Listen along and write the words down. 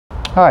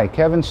Hi,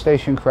 Kevin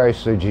Station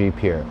Chrysler Jeep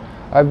here.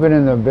 I've been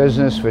in the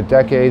business for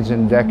decades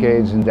and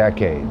decades and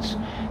decades.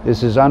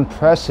 This is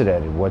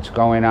unprecedented what's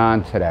going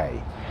on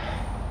today.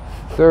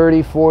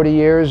 30, 40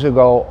 years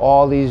ago,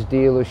 all these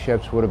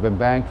dealerships would have been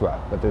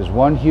bankrupt. But there's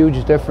one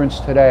huge difference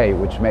today,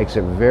 which makes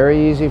it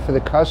very easy for the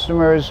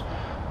customers,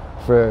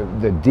 for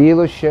the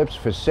dealerships,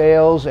 for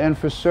sales, and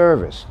for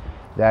service.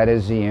 That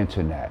is the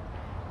internet.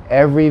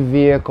 Every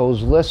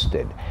vehicle's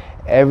listed.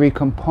 Every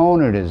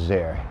component is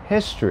there.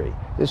 History.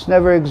 This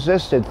never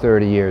existed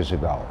 30 years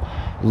ago.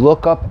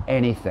 Look up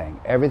anything.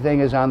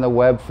 Everything is on the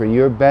web for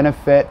your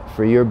benefit,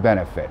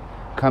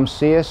 Come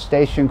see us,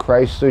 Station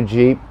Chrysler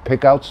Jeep.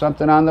 Pick out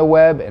something on the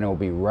web and it'll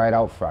be right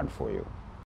out front for you.